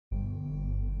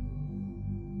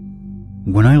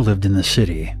When I lived in the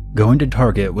city, going to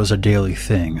Target was a daily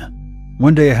thing.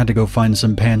 One day I had to go find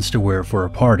some pants to wear for a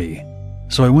party,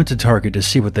 so I went to Target to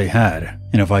see what they had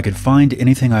and if I could find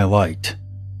anything I liked.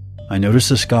 I noticed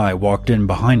this guy walked in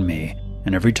behind me,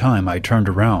 and every time I turned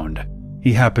around,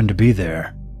 he happened to be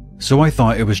there. So I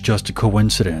thought it was just a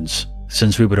coincidence,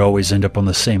 since we would always end up on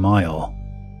the same aisle.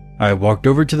 I walked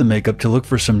over to the makeup to look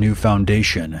for some new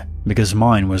foundation because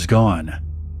mine was gone,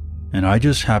 and I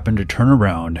just happened to turn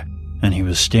around and he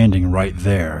was standing right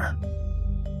there.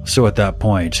 So at that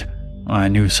point, I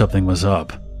knew something was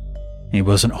up. He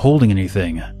wasn't holding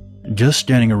anything, just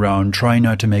standing around trying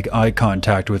not to make eye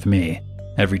contact with me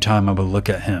every time I would look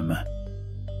at him.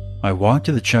 I walked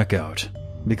to the checkout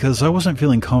because I wasn't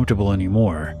feeling comfortable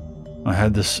anymore. I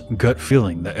had this gut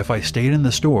feeling that if I stayed in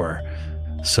the store,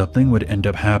 something would end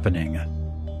up happening.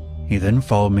 He then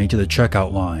followed me to the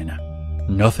checkout line.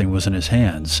 Nothing was in his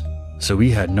hands, so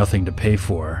he had nothing to pay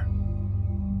for.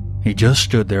 He just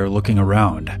stood there looking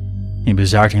around. He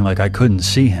was acting like I couldn't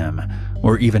see him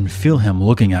or even feel him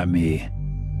looking at me.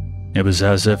 It was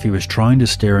as if he was trying to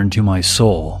stare into my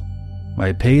soul.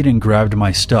 I paid and grabbed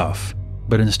my stuff,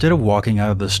 but instead of walking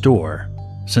out of the store,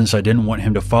 since I didn't want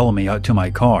him to follow me out to my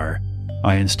car,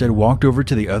 I instead walked over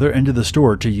to the other end of the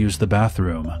store to use the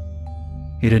bathroom.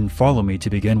 He didn't follow me to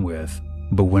begin with,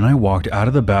 but when I walked out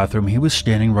of the bathroom, he was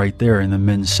standing right there in the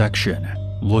men's section,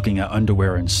 looking at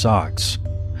underwear and socks.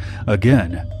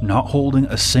 Again, not holding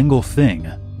a single thing.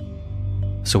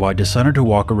 So I decided to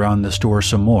walk around the store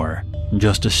some more,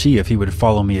 just to see if he would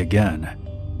follow me again,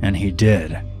 and he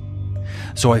did.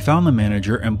 So I found the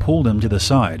manager and pulled him to the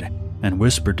side, and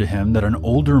whispered to him that an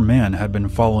older man had been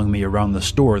following me around the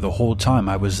store the whole time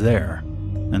I was there,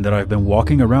 and that I've been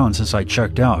walking around since I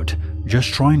checked out,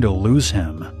 just trying to lose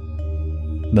him.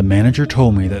 The manager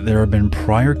told me that there had been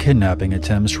prior kidnapping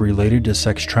attempts related to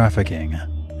sex trafficking,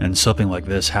 and something like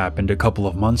this happened a couple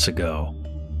of months ago.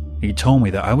 He told me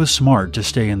that I was smart to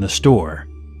stay in the store.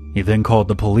 He then called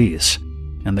the police,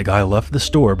 and the guy left the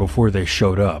store before they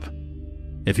showed up.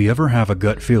 If you ever have a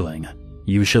gut feeling,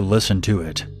 you should listen to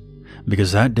it,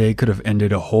 because that day could have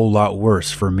ended a whole lot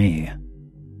worse for me.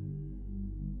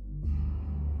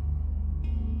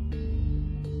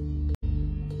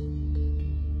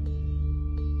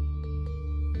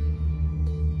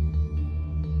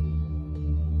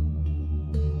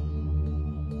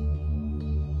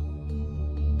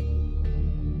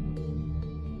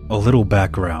 A little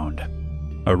background.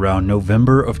 Around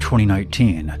November of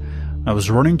 2019, I was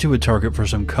running to a Target for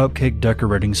some cupcake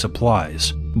decorating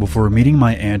supplies before meeting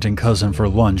my aunt and cousin for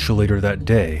lunch later that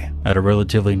day at a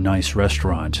relatively nice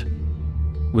restaurant.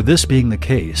 With this being the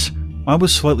case, I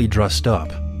was slightly dressed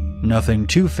up. Nothing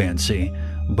too fancy,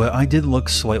 but I did look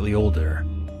slightly older.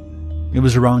 It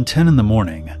was around 10 in the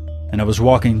morning, and I was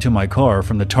walking to my car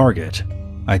from the Target.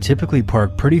 I typically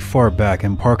park pretty far back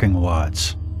in parking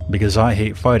lots, because I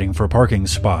hate fighting for parking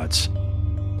spots.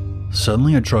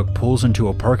 Suddenly a truck pulls into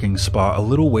a parking spot a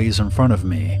little ways in front of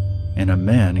me, and a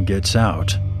man gets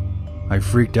out. I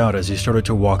freaked out as he started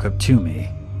to walk up to me.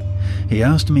 He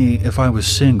asked me if I was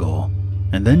single,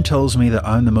 and then tells me that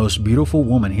I'm the most beautiful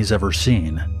woman he's ever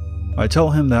seen. I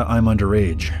tell him that I'm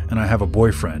underage and I have a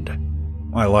boyfriend.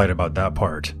 I lied about that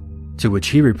part, to which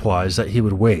he replies that he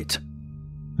would wait.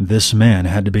 This man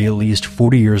had to be at least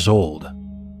 40 years old.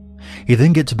 He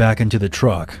then gets back into the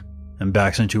truck and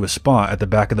backs into a spot at the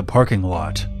back of the parking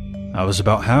lot. I was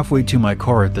about halfway to my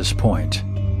car at this point,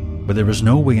 but there was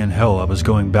no way in hell I was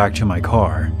going back to my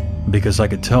car because I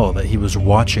could tell that he was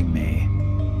watching me.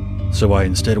 So I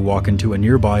instead walk into a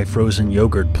nearby frozen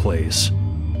yogurt place.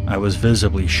 I was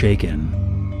visibly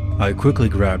shaken. I quickly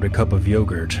grabbed a cup of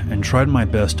yogurt and tried my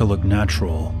best to look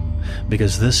natural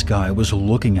because this guy was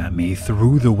looking at me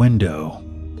through the window.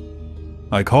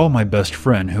 I called my best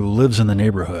friend who lives in the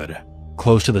neighborhood,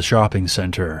 close to the shopping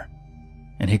center,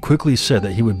 and he quickly said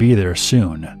that he would be there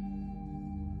soon.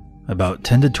 About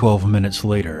 10 to 12 minutes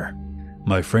later,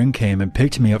 my friend came and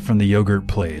picked me up from the yogurt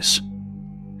place.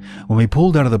 When we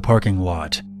pulled out of the parking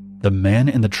lot, the man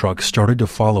in the truck started to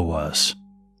follow us.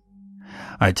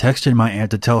 I texted my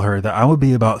aunt to tell her that I would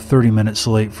be about 30 minutes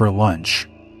late for lunch.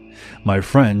 My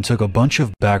friend took a bunch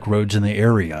of back roads in the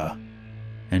area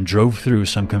and drove through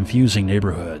some confusing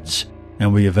neighborhoods,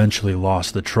 and we eventually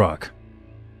lost the truck.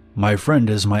 My friend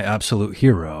is my absolute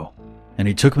hero, and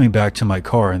he took me back to my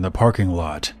car in the parking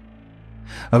lot.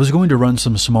 I was going to run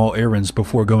some small errands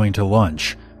before going to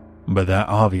lunch, but that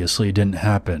obviously didn't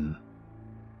happen.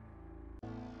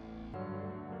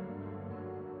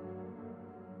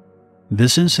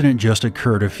 This incident just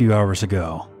occurred a few hours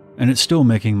ago, and it's still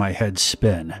making my head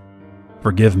spin.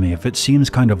 Forgive me if it seems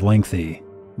kind of lengthy,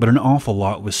 but an awful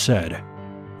lot was said,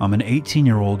 I'm an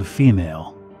 18-year-old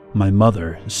female. My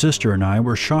mother, sister, and I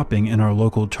were shopping in our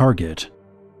local Target.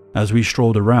 As we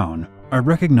strolled around, I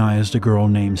recognized a girl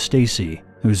named Stacy,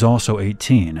 who's also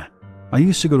 18. I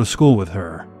used to go to school with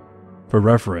her. For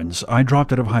reference, I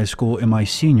dropped out of high school in my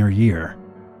senior year,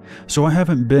 so I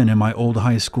haven't been in my old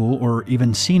high school or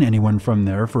even seen anyone from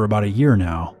there for about a year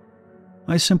now.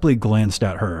 I simply glanced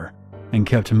at her and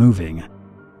kept moving,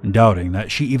 doubting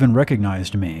that she even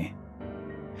recognized me.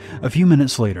 A few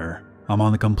minutes later, I'm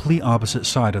on the complete opposite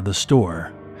side of the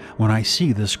store when I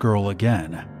see this girl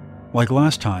again. Like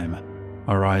last time,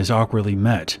 our eyes awkwardly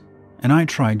met, and I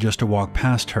tried just to walk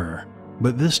past her,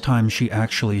 but this time she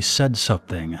actually said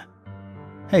something.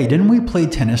 "Hey, didn't we play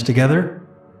tennis together?"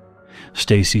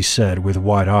 Stacy said with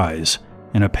wide eyes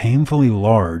and a painfully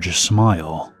large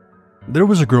smile. There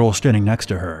was a girl standing next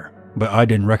to her, but I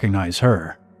didn't recognize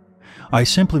her. I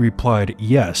simply replied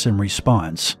yes in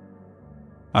response.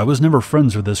 I was never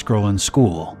friends with this girl in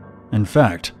school. In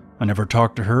fact, I never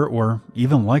talked to her or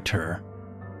even liked her.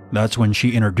 That's when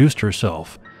she introduced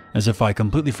herself, as if I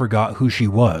completely forgot who she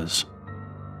was.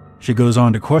 She goes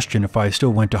on to question if I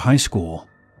still went to high school,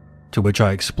 to which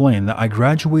I explained that I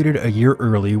graduated a year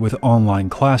early with online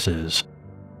classes.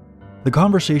 The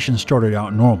conversation started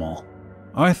out normal.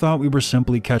 I thought we were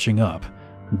simply catching up,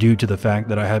 due to the fact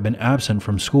that I had been absent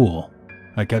from school.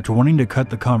 I kept wanting to cut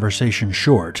the conversation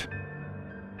short,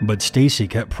 but Stacy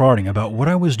kept prodding about what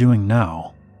I was doing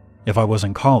now, if I was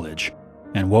in college,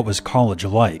 and what was college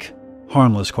like,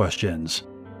 harmless questions.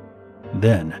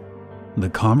 Then, the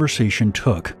conversation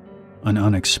took an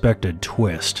unexpected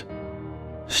twist.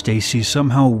 Stacy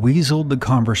somehow weaseled the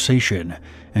conversation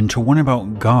into one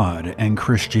about God and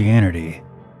Christianity.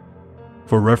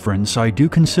 For reference, I do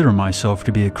consider myself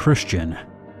to be a Christian,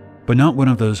 but not one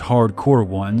of those hardcore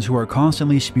ones who are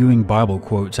constantly spewing Bible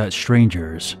quotes at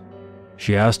strangers.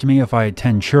 She asked me if I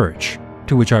attend church,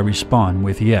 to which I respond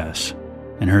with yes,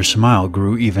 and her smile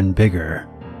grew even bigger.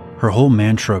 Her whole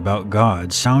mantra about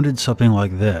God sounded something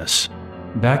like this.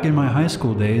 "Back in my high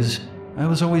school days, I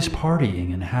was always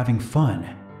partying and having fun,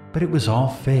 but it was all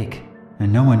fake,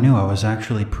 and no one knew I was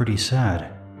actually pretty sad.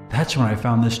 That's when I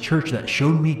found this church that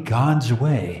showed me God's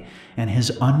way and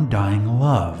His undying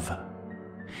love.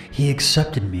 He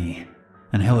accepted me,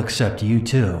 and He'll accept you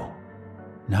too.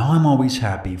 Now I'm always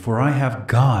happy, for I have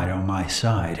God on my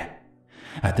side.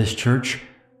 At this church,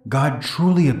 God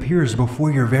truly appears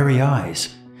before your very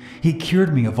eyes. He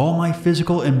cured me of all my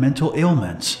physical and mental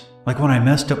ailments, like when I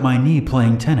messed up my knee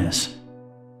playing tennis."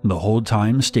 The whole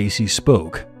time Stacy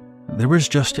spoke, there was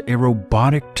just a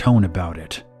robotic tone about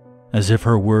it, as if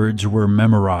her words were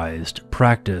memorized,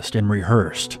 practiced, and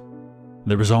rehearsed.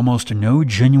 There was almost no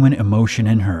genuine emotion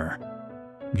in her,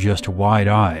 just wide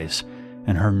eyes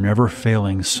and her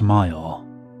never-failing smile.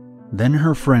 Then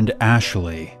her friend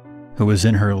Ashley, who was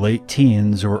in her late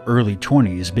teens or early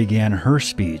 20s, began her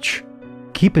speech.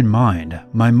 Keep in mind,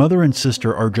 my mother and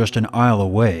sister are just an aisle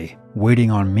away,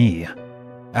 waiting on me.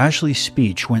 Ashley's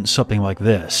speech went something like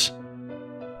this.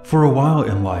 "For a while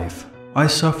in life, I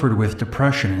suffered with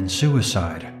depression and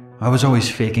suicide. I was always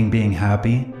faking being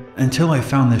happy until I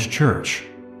found this church.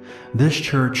 This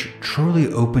church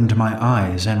truly opened my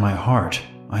eyes and my heart.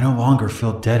 I no longer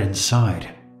feel dead inside."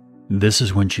 This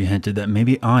is when she hinted that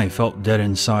maybe I felt dead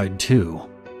inside too,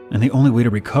 and the only way to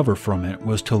recover from it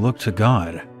was to look to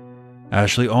God.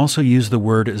 Ashley also used the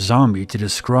word zombie to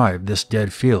describe this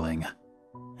dead feeling,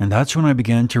 and that's when I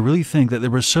began to really think that there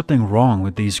was something wrong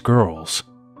with these girls.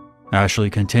 Ashley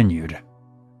continued,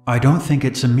 "I don't think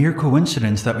it's a mere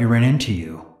coincidence that we ran into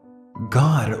you.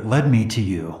 God led me to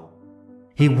you.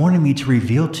 He wanted me to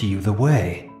reveal to you the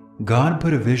way. God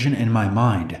put a vision in my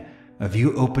mind of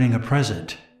you opening a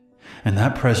present, and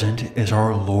that present is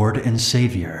our Lord and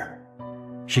Savior."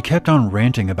 She kept on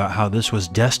ranting about how this was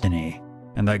destiny,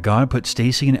 and that God put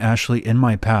Stacy and Ashley in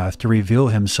my path to reveal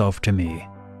Himself to me.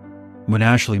 When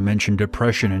Ashley mentioned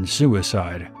depression and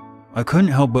suicide, I couldn't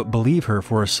help but believe her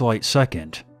for a slight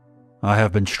second. I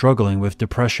have been struggling with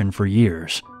depression for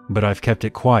years, but I've kept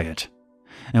it quiet.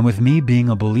 And with me being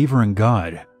a believer in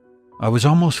God, I was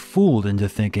almost fooled into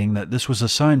thinking that this was a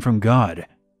sign from God,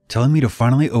 telling me to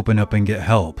finally open up and get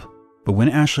help. But when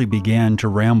Ashley began to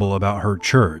ramble about her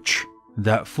church,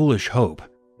 that foolish hope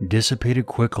dissipated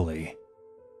quickly.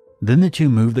 Then the two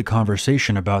moved the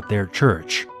conversation about their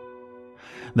church.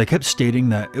 They kept stating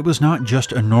that it was not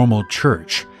just a normal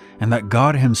church, and that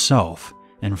God Himself,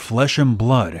 in flesh and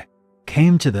blood,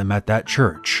 came to them at that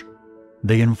church.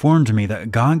 They informed me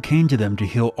that God came to them to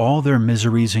heal all their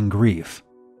miseries and grief.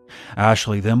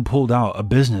 Ashley then pulled out a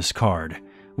business card,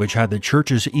 which had the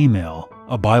church's email,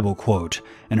 a Bible quote,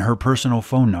 and her personal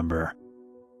phone number.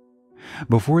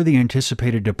 Before the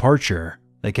anticipated departure,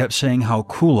 they kept saying how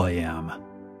cool I am,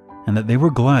 and that they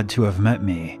were glad to have met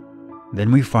me.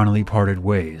 Then we finally parted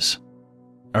ways.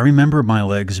 I remember my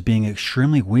legs being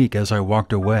extremely weak as I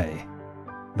walked away.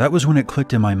 That was when it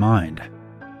clicked in my mind.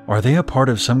 Are they a part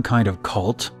of some kind of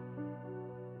cult?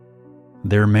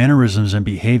 Their mannerisms and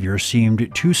behavior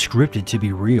seemed too scripted to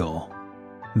be real.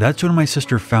 That's when my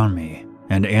sister found me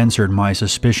and answered my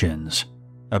suspicions.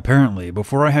 Apparently,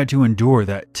 before I had to endure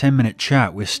that 10-minute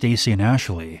chat with Stacy and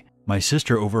Ashley, my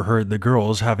sister overheard the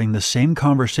girls having the same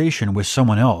conversation with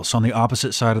someone else on the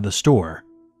opposite side of the store.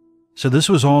 So this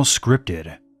was all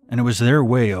scripted, and it was their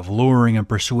way of luring and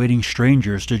persuading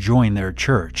strangers to join their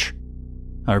church.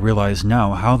 I realize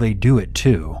now how they do it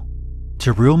too.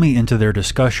 To reel me into their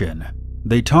discussion,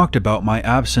 they talked about my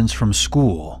absence from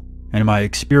school and my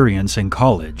experience in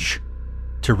college.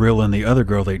 To reel in the other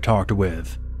girl they talked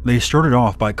with, they started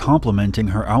off by complimenting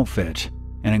her outfit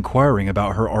and inquiring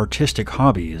about her artistic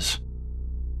hobbies.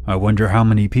 I wonder how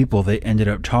many people they ended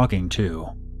up talking to,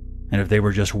 and if they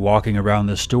were just walking around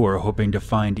the store hoping to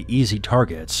find easy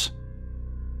targets.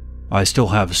 I still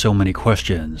have so many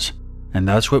questions, and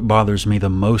that's what bothers me the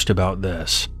most about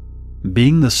this.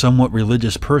 Being the somewhat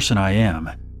religious person I am,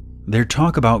 their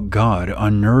talk about God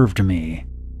unnerved me.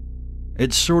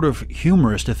 It's sort of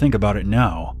humorous to think about it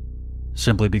now,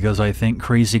 simply because I think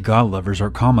crazy God lovers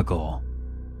are comical,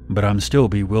 but I'm still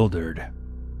bewildered.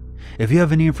 If you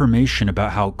have any information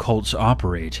about how cults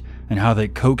operate and how they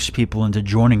coax people into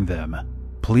joining them,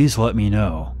 please let me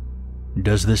know.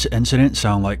 Does this incident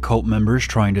sound like cult members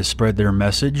trying to spread their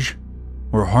message,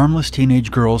 or harmless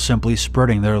teenage girls simply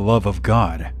spreading their love of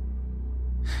God?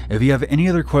 If you have any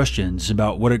other questions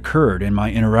about what occurred in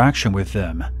my interaction with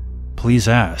them, please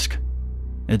ask.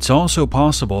 It's also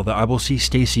possible that I will see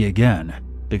Stacy again,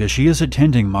 because she is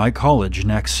attending my college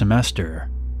next semester.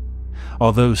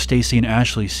 Although Stacy and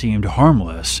Ashley seemed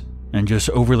harmless and just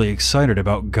overly excited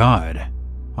about God,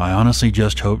 I honestly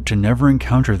just hope to never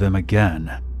encounter them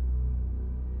again.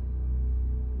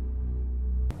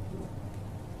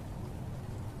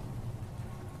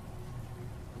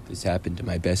 This happened to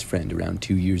my best friend around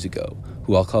 2 years ago,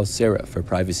 who I'll call Sarah for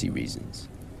privacy reasons.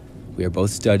 We are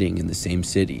both studying in the same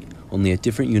city, only at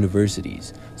different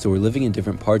universities, so we're living in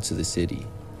different parts of the city.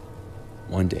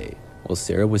 One day, while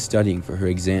Sarah was studying for her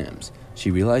exams, she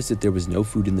realized that there was no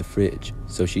food in the fridge,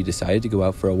 so she decided to go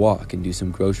out for a walk and do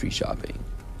some grocery shopping.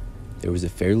 There was a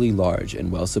fairly large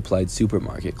and well-supplied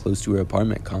supermarket close to her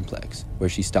apartment complex, where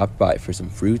she stopped by for some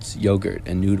fruits, yogurt,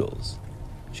 and noodles.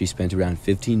 She spent around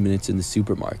 15 minutes in the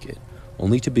supermarket,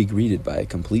 only to be greeted by a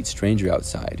complete stranger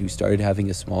outside who started having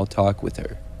a small talk with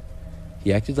her.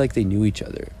 He acted like they knew each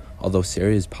other, although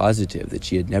Sarah is positive that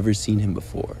she had never seen him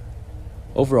before.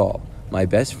 Overall, my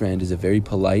best friend is a very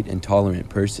polite and tolerant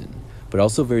person, but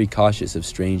also very cautious of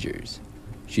strangers.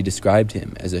 She described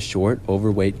him as a short,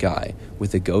 overweight guy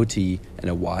with a goatee and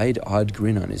a wide, odd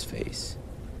grin on his face.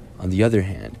 On the other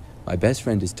hand, my best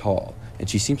friend is tall, and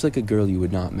she seems like a girl you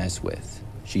would not mess with.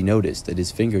 She noticed that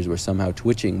his fingers were somehow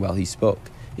twitching while he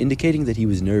spoke, indicating that he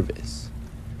was nervous.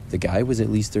 The guy was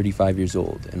at least 35 years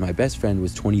old, and my best friend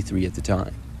was 23 at the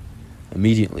time.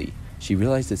 Immediately, she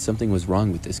realized that something was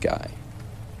wrong with this guy.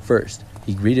 First,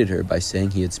 he greeted her by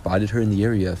saying he had spotted her in the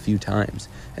area a few times,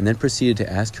 and then proceeded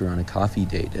to ask her on a coffee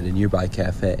date at a nearby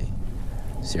cafe.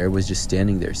 Sarah was just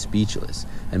standing there speechless,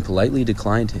 and politely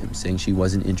declined him, saying she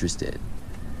wasn't interested.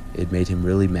 It made him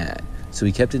really mad, so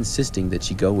he kept insisting that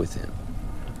she go with him.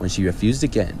 When she refused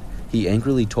again, he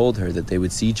angrily told her that they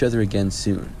would see each other again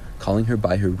soon, calling her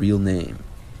by her real name.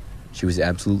 She was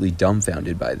absolutely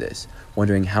dumbfounded by this,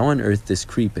 wondering how on earth this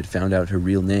creep had found out her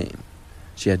real name.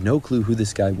 She had no clue who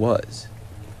this guy was.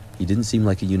 He didn't seem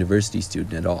like a university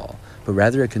student at all, but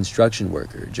rather a construction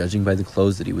worker, judging by the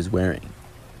clothes that he was wearing.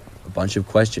 A bunch of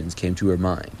questions came to her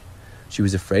mind. She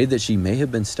was afraid that she may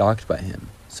have been stalked by him,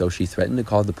 so she threatened to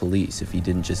call the police if he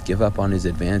didn't just give up on his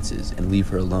advances and leave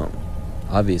her alone.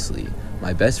 Obviously,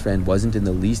 my best friend wasn't in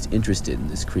the least interested in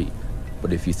this creep,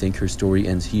 but if you think her story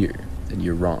ends here, then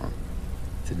you're wrong.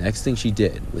 The next thing she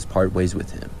did was part ways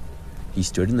with him. He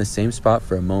stood in the same spot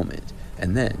for a moment,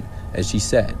 and then, as she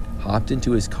said, hopped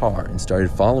into his car and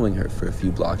started following her for a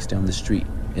few blocks down the street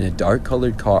in a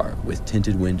dark-colored car with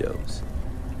tinted windows.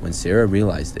 When Sarah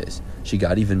realized this, she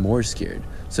got even more scared,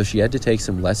 so she had to take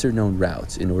some lesser-known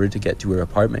routes in order to get to her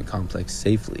apartment complex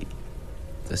safely.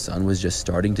 The sun was just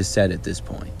starting to set at this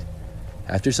point.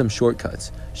 After some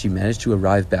shortcuts, she managed to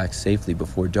arrive back safely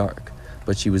before dark,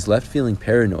 but she was left feeling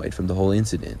paranoid from the whole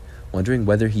incident, wondering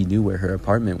whether he knew where her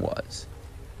apartment was.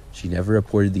 She never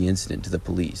reported the incident to the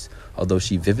police, although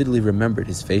she vividly remembered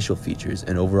his facial features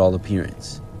and overall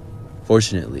appearance.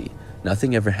 Fortunately,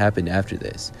 Nothing ever happened after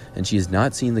this, and she has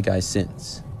not seen the guy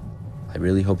since. I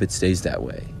really hope it stays that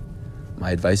way.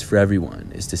 My advice for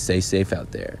everyone is to stay safe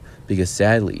out there, because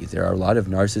sadly, there are a lot of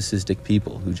narcissistic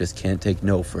people who just can't take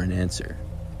no for an answer.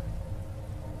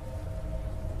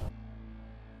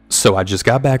 So I just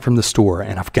got back from the store,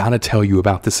 and I've got to tell you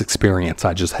about this experience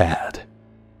I just had.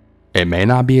 It may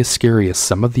not be as scary as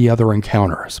some of the other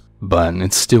encounters, but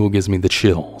it still gives me the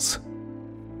chills.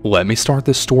 Let me start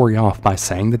this story off by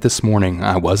saying that this morning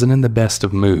I wasn't in the best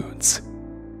of moods.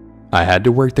 I had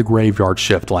to work the graveyard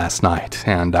shift last night,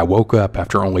 and I woke up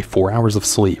after only 4 hours of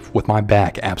sleep with my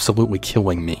back absolutely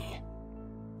killing me.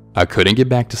 I couldn't get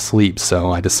back to sleep,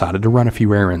 so I decided to run a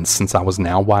few errands since I was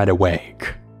now wide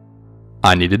awake.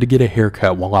 I needed to get a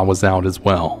haircut while I was out as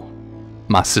well.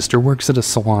 My sister works at a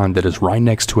salon that is right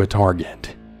next to a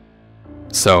Target.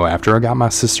 So after I got my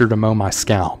sister to mow my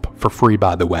scalp, for free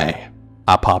by the way,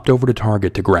 I popped over to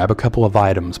Target to grab a couple of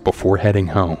items before heading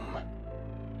home.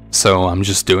 So I'm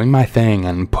just doing my thing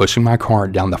and pushing my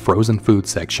cart down the frozen food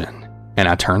section, and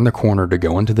I turned the corner to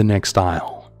go into the next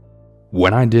aisle.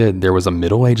 When I did, there was a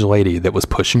middle-aged lady that was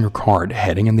pushing her cart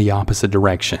heading in the opposite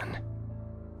direction.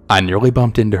 I nearly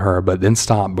bumped into her but then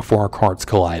stopped before our carts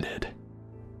collided.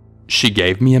 She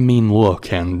gave me a mean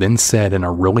look and then said in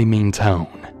a really mean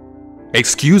tone,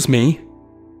 "Excuse me?"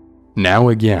 Now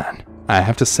again, I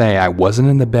have to say I wasn't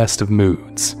in the best of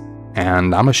moods,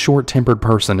 and I'm a short-tempered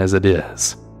person as it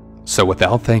is. So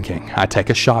without thinking, I take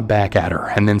a shot back at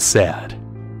her and then said,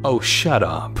 "Oh, shut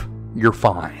up. You're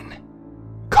fine.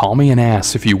 Call me an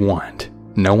ass if you want.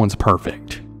 No one's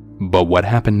perfect." But what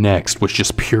happened next was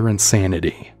just pure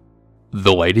insanity.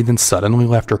 The lady then suddenly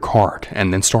left her cart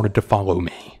and then started to follow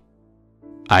me.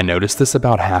 I noticed this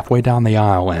about halfway down the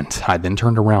aisle, and I then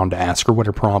turned around to ask her what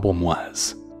her problem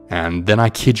was. And then I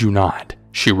kid you not,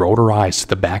 she rolled her eyes to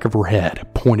the back of her head,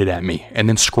 pointed at me, and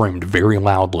then screamed very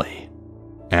loudly.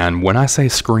 And when I say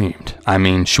screamed, I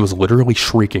mean she was literally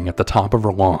shrieking at the top of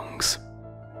her lungs.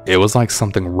 It was like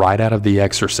something right out of The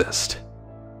Exorcist.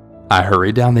 I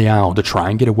hurried down the aisle to try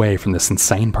and get away from this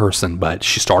insane person, but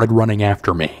she started running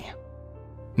after me.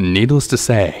 Needless to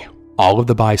say, all of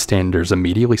the bystanders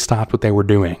immediately stopped what they were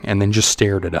doing and then just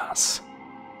stared at us.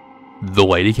 The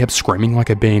lady kept screaming like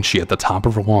a banshee at the top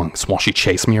of her lungs while she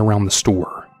chased me around the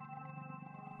store.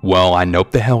 Well, I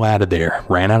noped the hell out of there,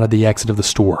 ran out of the exit of the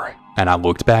store, and I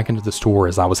looked back into the store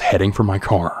as I was heading for my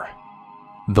car.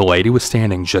 The lady was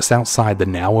standing just outside the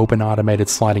now open automated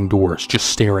sliding doors, just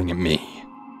staring at me.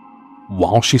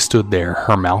 While she stood there,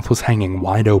 her mouth was hanging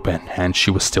wide open and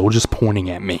she was still just pointing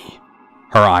at me.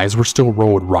 Her eyes were still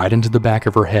rolled right into the back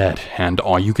of her head, and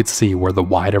all you could see were the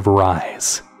white of her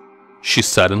eyes. She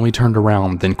suddenly turned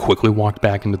around, then quickly walked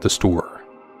back into the store.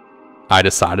 I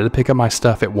decided to pick up my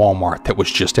stuff at Walmart that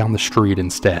was just down the street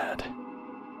instead.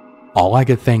 All I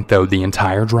could think though the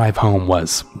entire drive home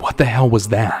was, what the hell was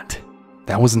that?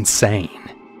 That was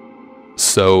insane.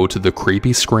 So to the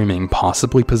creepy screaming,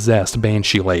 possibly possessed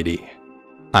banshee lady,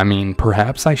 I mean,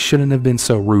 perhaps I shouldn't have been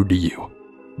so rude to you,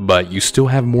 but you still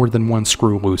have more than one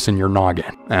screw loose in your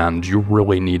noggin, and you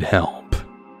really need help.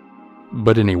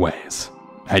 But anyways,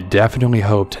 I definitely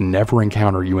hope to never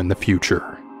encounter you in the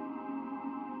future.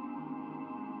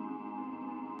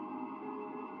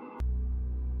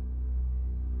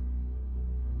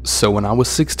 So when I was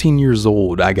 16 years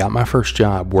old, I got my first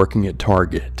job working at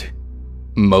Target.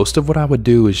 Most of what I would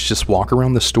do is just walk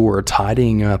around the store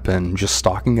tidying up and just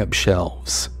stocking up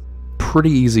shelves. Pretty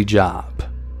easy job.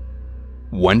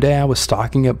 One day I was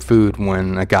stocking up food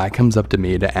when a guy comes up to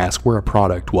me to ask where a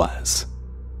product was.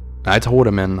 I told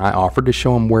him and I offered to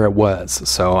show him where it was,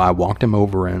 so I walked him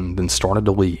over and then started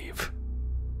to leave.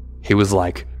 He was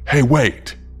like, "Hey,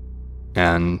 wait!"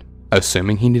 And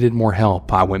assuming he needed more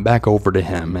help, I went back over to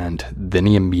him and then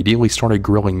he immediately started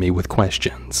grilling me with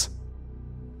questions.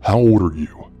 How old are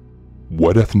you?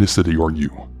 What ethnicity are you?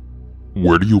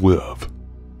 Where do you live?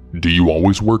 Do you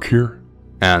always work here?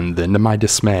 And then to my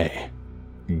dismay,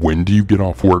 when do you get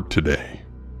off work today?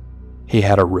 He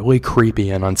had a really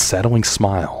creepy and unsettling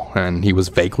smile, and he was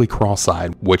vaguely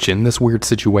cross-eyed, which in this weird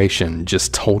situation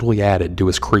just totally added to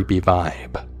his creepy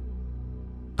vibe.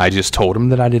 I just told him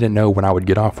that I didn't know when I would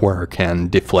get off work and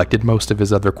deflected most of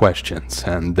his other questions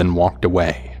and then walked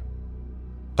away.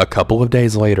 A couple of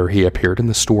days later, he appeared in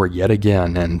the store yet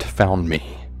again and found me.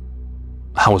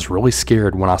 I was really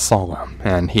scared when I saw him,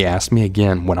 and he asked me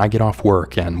again when I get off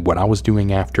work and what I was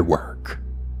doing after work.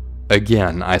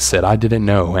 Again, I said I didn't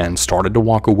know and started to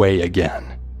walk away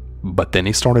again. But then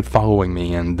he started following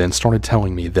me and then started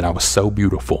telling me that I was so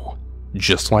beautiful,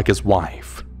 just like his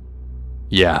wife.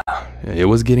 Yeah, it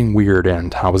was getting weird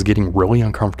and I was getting really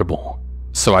uncomfortable.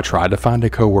 So I tried to find a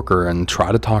coworker and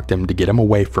try to talk to him to get him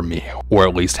away from me, or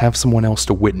at least have someone else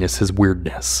to witness his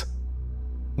weirdness.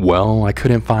 Well, I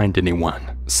couldn't find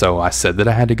anyone, so I said that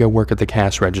I had to go work at the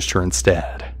cash register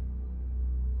instead.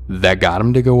 That got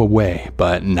him to go away,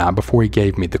 but not before he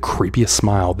gave me the creepiest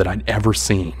smile that I'd ever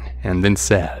seen, and then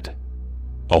said,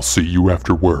 "I'll see you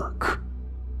after work."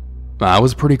 I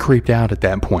was pretty creeped out at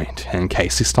that point, in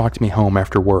case he stalked me home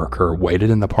after work or waited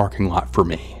in the parking lot for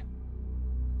me.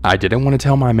 I didn't want to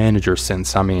tell my manager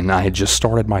since, I had just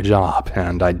started my job,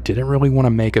 and I didn't really want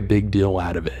to make a big deal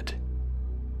out of it.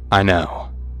 I know.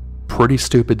 Pretty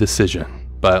stupid decision,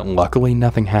 but luckily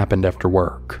nothing happened after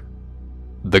work.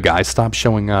 The guy stopped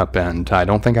showing up, and I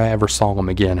don't think I ever saw him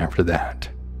again after that.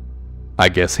 I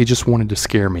guess he just wanted to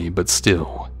scare me, but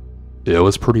still, it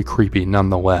was pretty creepy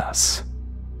nonetheless.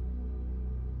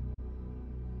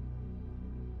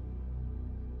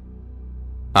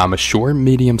 I'm a short,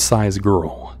 medium-sized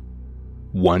girl.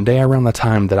 One day around the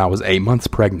time that I was 8 months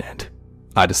pregnant,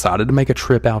 I decided to make a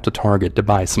trip out to Target to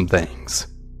buy some things.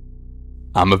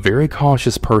 I'm a very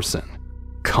cautious person,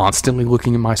 constantly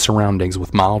looking at my surroundings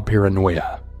with mild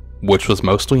paranoia, which was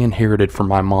mostly inherited from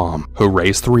my mom, who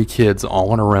raised 3 kids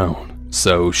all on her own,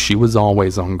 so she was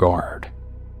always on guard.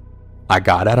 I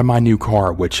got out of my new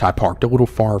car, which I parked a little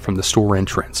far from the store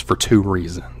entrance, for 2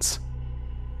 reasons.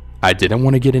 I didn't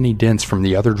want to get any dents from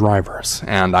the other drivers,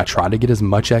 and I tried to get as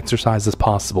much exercise as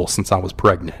possible since I was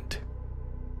pregnant.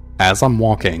 As I'm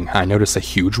walking, I notice a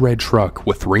huge red truck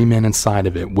with 3 men inside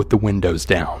of it with the windows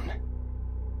down.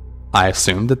 I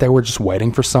assumed that they were just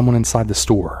waiting for someone inside the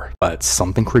store, but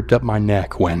something creeped up my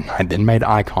neck when I then made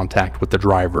eye contact with the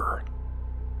driver.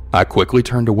 I quickly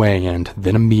turned away and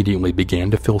then immediately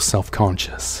began to feel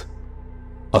self-conscious.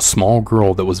 A small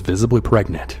girl that was visibly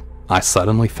pregnant, I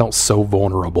suddenly felt so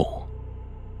vulnerable.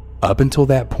 Up until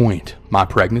that point, my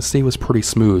pregnancy was pretty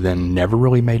smooth and never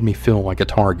really made me feel like a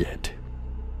target.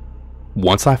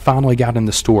 Once I finally got in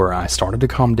the store, I started to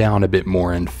calm down a bit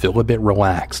more and feel a bit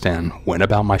relaxed and went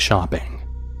about my shopping.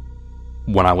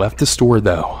 When I left the store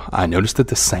though, I noticed that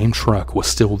the same truck was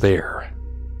still there.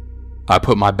 I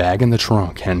put my bag in the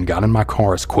trunk and got in my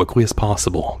car as quickly as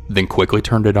possible, then quickly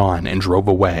turned it on and drove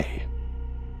away.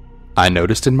 I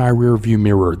noticed in my rearview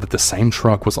mirror that the same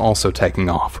truck was also taking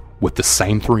off, with the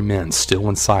same 3 men still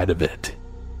inside of it.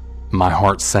 My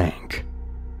heart sank.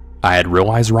 I had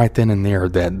realized right then and there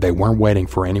that they weren't waiting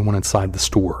for anyone inside the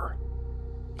store.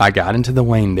 I got into the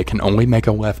lane that can only make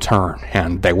a left turn,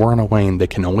 and they were in a lane that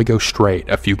can only go straight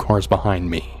a few cars behind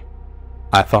me.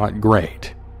 I thought,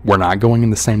 great, we're not going in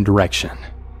the same direction.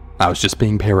 I was just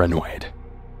being paranoid.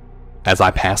 As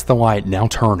I passed the light, now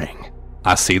turning,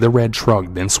 I see the red truck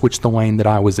then switch the lane that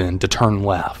I was in to turn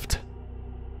left.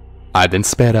 I then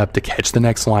sped up to catch the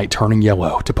next light turning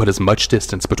yellow to put as much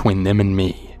distance between them and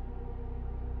me.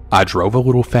 I drove a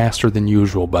little faster than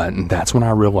usual, but that's when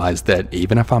I realized that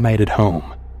even if I made it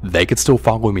home, they could still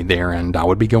follow me there and I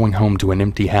would be going home to an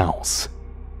empty house.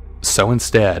 So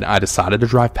instead, I decided to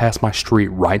drive past my street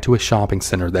right to a shopping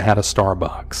center that had a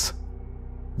Starbucks.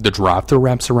 The drive-thru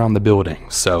wraps around the building,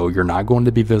 so you're not going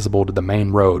to be visible to the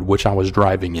main road which I was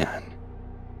driving in.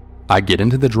 I get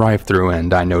into the drive-thru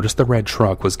and I notice the red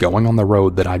truck was going on the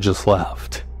road that I just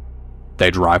left. They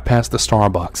drive past the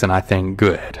Starbucks and I think,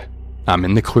 good, I'm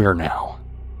in the clear now.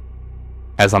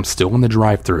 As I'm still in the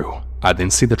drive-thru, I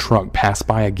then see the truck pass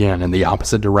by again in the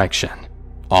opposite direction,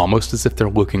 almost as if they're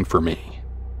looking for me.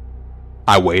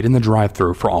 I wait in the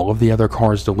drive-thru for all of the other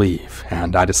cars to leave,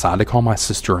 and I decide to call my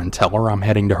sister and tell her I'm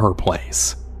heading to her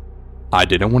place. I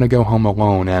didn't want to go home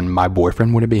alone, and my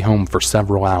boyfriend wouldn't be home for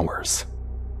several hours.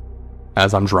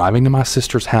 As I'm driving to my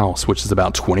sister's house, which is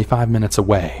about 25 minutes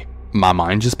away, my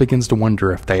mind just begins to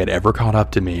wonder if they had ever caught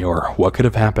up to me or what could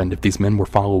have happened if these men were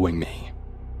following me.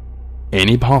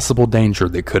 Any possible danger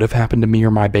that could have happened to me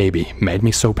or my baby made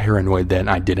me so paranoid that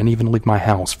I didn't even leave my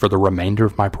house for the remainder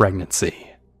of my pregnancy.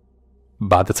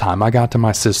 By the time I got to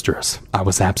my sister's, I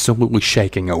was absolutely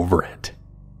shaking over it.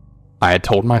 I had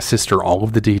told my sister all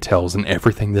of the details and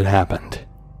everything that happened.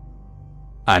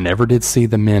 I never did see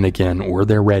the men again or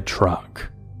their red truck,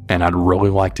 and I'd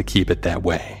really like to keep it that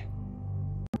way.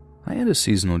 I had a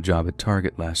seasonal job at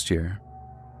Target last year.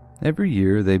 Every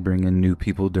year they bring in new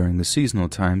people during the seasonal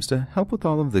times to help with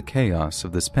all of the chaos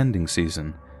of the spending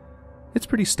season. It's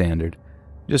pretty standard.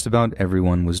 Just about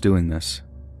everyone was doing this.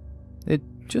 It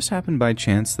just happened by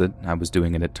chance that I was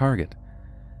doing it at Target.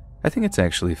 I think it's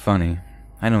actually funny.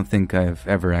 I don't think I've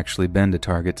ever actually been to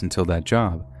Target until that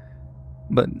job.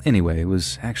 But anyway, it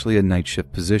was actually a night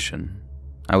shift position.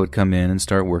 I would come in and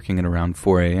start working at around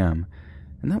 4 a.m.,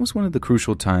 and that was one of the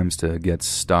crucial times to get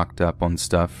stocked up on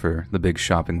stuff for the big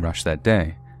shopping rush that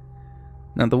day.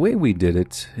 Now, the way we did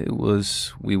it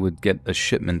was we would get a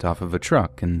shipment off of a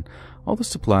truck and all the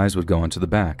supplies would go into the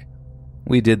back.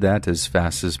 We did that as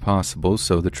fast as possible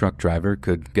so the truck driver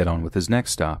could get on with his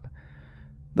next stop.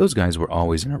 Those guys were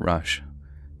always in a rush.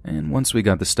 And once we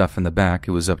got the stuff in the back,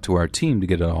 it was up to our team to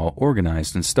get it all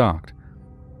organized and stocked.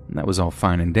 And that was all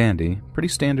fine and dandy, pretty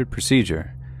standard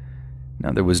procedure.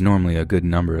 Now, there was normally a good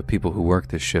number of people who worked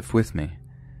this shift with me,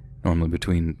 normally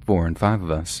between 4 and 5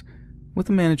 of us, with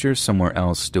the manager somewhere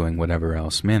else doing whatever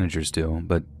else managers do.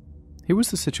 But here was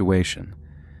the situation.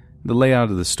 The layout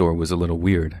of the store was a little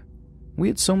weird. We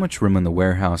had so much room in the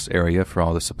warehouse area for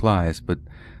all the supplies, but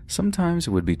sometimes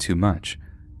it would be too much,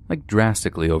 like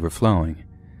drastically overflowing.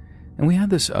 And we had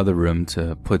this other room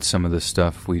to put some of the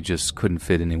stuff we just couldn't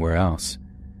fit anywhere else.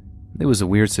 It was a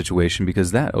weird situation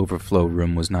because that overflow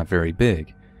room was not very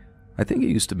big. I think it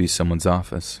used to be someone's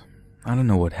office. I don't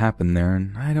know what happened there,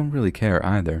 and I don't really care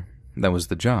either. That was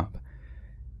the job.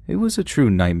 It was a true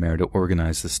nightmare to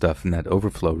organize the stuff in that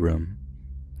overflow room.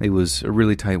 It was a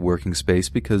really tight working space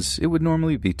because it would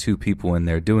normally be 2 people in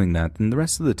there doing that and the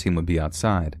rest of the team would be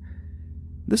outside.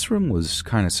 This room was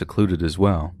kind of secluded as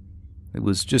well. It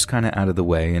was just kind of out of the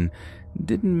way and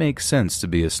didn't make sense to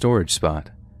be a storage spot.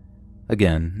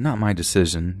 Again, not my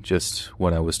decision, just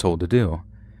what I was told to do.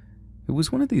 It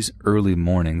was one of these early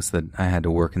mornings that I had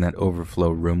to work in that overflow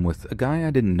room with a guy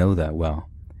I didn't know that well.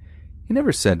 He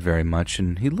never said very much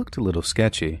and he looked a little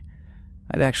sketchy.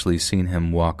 I'd actually seen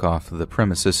him walk off the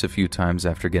premises a few times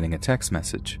after getting a text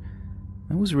message.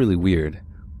 That was really weird.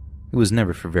 It was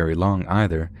never for very long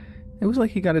either. It was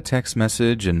like he got a text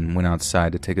message and went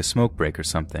outside to take a smoke break or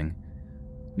something.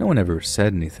 No one ever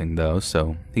said anything though,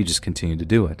 so he just continued to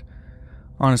do it.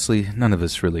 Honestly, none of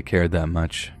us really cared that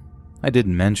much. I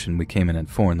didn't mention we came in at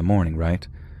 4 in the morning, right?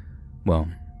 Well,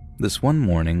 this one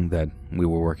morning that we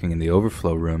were working in the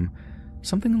overflow room,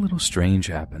 something a little strange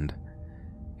happened.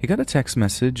 He got a text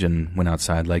message and went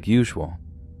outside like usual.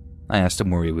 I asked him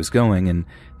where he was going, and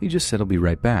he just said he'll be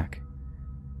right back.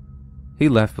 He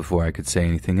left before I could say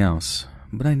anything else,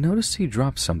 but I noticed he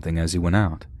dropped something as he went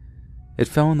out. It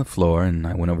fell on the floor, and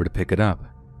I went over to pick it up.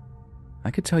 I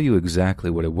could tell you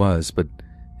exactly what it was, but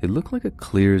it looked like a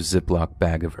clear Ziploc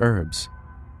bag of herbs.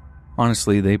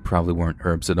 Honestly, they probably weren't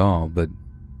herbs at all, but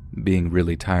being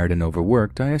really tired and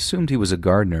overworked, I assumed he was a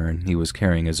gardener and he was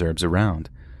carrying his herbs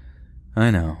around. I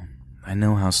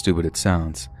know how stupid it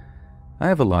sounds. I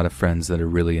have a lot of friends that are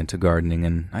really into gardening,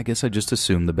 and I guess I just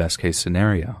assumed the best case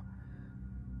scenario.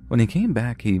 When he came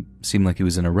back, he seemed like he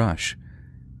was in a rush.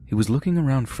 He was looking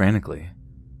around frantically.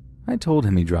 I told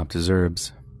him he dropped his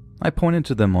herbs. I pointed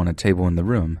to them on a table in the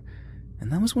room,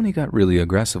 and that was when he got really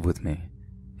aggressive with me.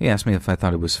 He asked me if I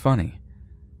thought it was funny,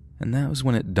 and that was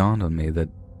when it dawned on me that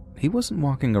he wasn't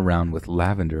walking around with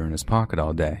lavender in his pocket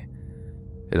all day.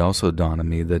 It also dawned on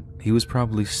me that he was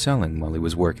probably selling while he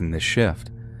was working this shift.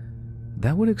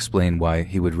 That would explain why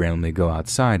he would randomly go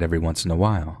outside every once in a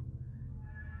while.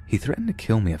 He threatened to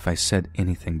kill me if I said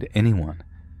anything to anyone,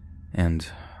 and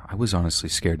I was honestly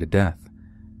scared to death.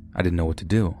 I didn't know what to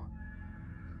do.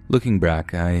 Looking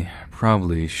back, I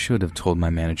probably should have told my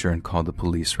manager and called the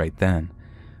police right then,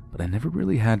 but I never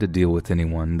really had to deal with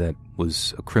anyone that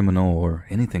was a criminal or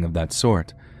anything of that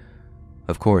sort.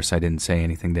 Of course, I didn't say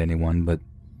anything to anyone, but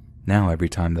now every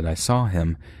time that I saw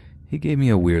him, he gave me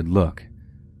a weird look.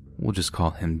 We'll just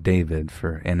call him David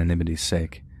for anonymity's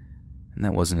sake. And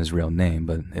that wasn't his real name,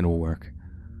 but it'll work.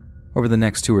 Over the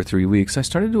next 2 or 3 weeks, I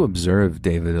started to observe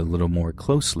David a little more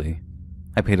closely.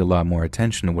 I paid a lot more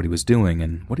attention to what he was doing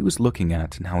and what he was looking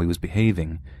at and how he was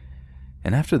behaving.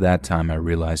 And after that time, I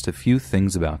realized a few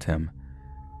things about him.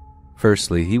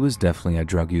 Firstly, he was definitely a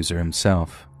drug user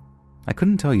himself. I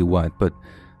couldn't tell you what, but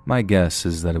my guess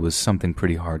is that it was something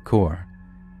pretty hardcore.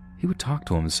 He would talk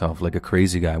to himself like a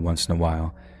crazy guy once in a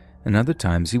while, and other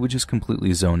times he would just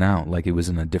completely zone out like he was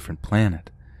in a different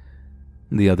planet.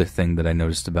 The other thing that I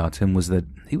noticed about him was that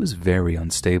he was very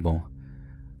unstable.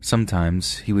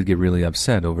 Sometimes he would get really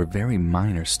upset over very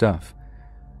minor stuff.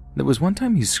 There was one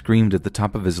time he screamed at the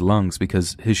top of his lungs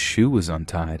because his shoe was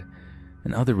untied,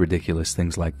 and other ridiculous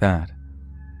things like that.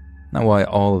 Now, while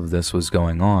all of this was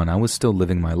going on, I was still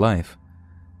living my life.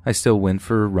 I still went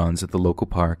for runs at the local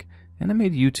park, and I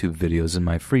made YouTube videos in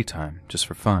my free time, just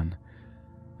for fun.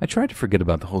 I tried to forget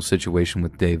about the whole situation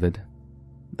with David.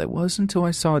 That was until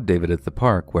I saw David at the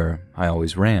park where I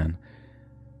always ran.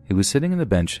 He was sitting on a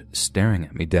bench staring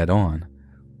at me dead on.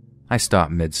 I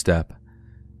stopped mid-step.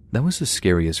 That was the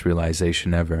scariest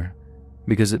realization ever,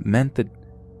 because it meant that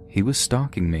he was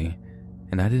stalking me,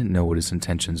 and I didn't know what his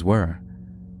intentions were.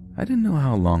 I didn't know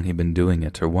how long he'd been doing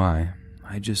it or why.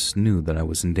 I just knew that I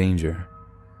was in danger.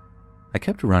 I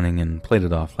kept running and played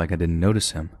it off like I didn't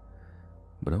notice him.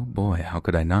 But oh boy, how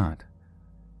could I not?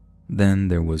 Then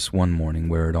there was one morning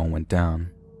where it all went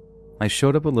down. I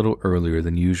showed up a little earlier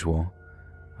than usual.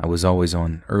 I was always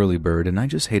on early bird and I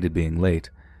just hated being late.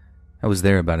 I was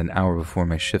there about an hour before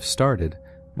my shift started.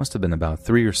 Must have been about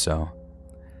 3 or so.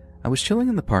 I was chilling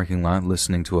in the parking lot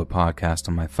listening to a podcast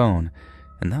on my phone,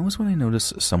 and that was when I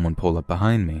noticed someone pull up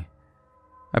behind me.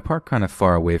 I parked kind of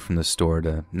far away from the store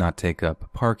to not take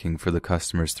up parking for the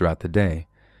customers throughout the day.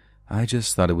 I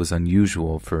just thought it was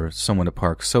unusual for someone to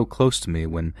park so close to me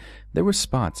when there were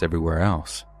spots everywhere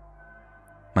else.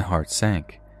 My heart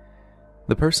sank.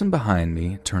 The person behind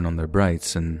me turned on their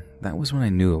brights, and that was when I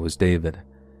knew it was David.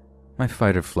 My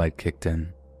fight or flight kicked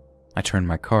in. I turned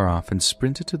my car off and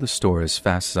sprinted to the store as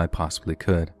fast as I possibly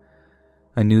could.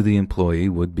 I knew the employee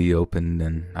would be open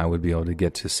and I would be able to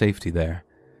get to safety there.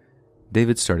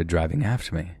 David started driving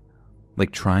after me,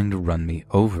 like trying to run me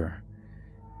over.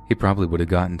 He probably would have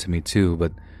gotten to me too,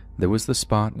 but there was the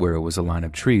spot where it was a line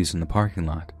of trees in the parking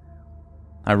lot.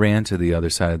 I ran to the other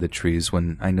side of the trees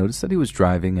when I noticed that he was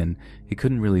driving and he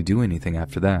couldn't really do anything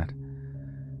after that.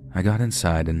 I got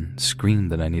inside and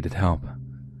screamed that I needed help.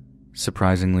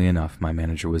 Surprisingly enough, my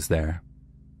manager was there.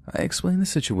 I explained the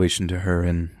situation to her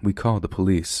and we called the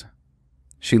police.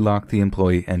 She locked the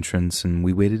employee entrance and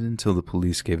we waited until the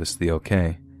police gave us the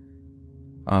okay.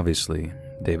 Obviously,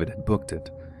 David had booked it.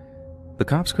 The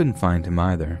cops couldn't find him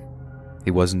either.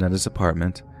 He wasn't at his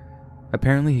apartment.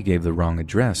 Apparently he gave the wrong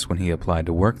address when he applied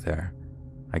to work there.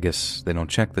 I guess they don't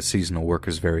check the seasonal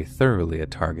workers very thoroughly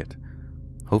at Target.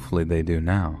 Hopefully they do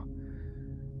now.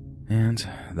 And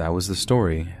that was the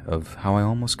story of how I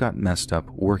almost got messed up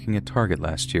working at Target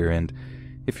last year, and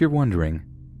if you're wondering,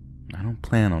 I don't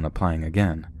plan on applying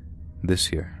again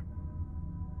this year.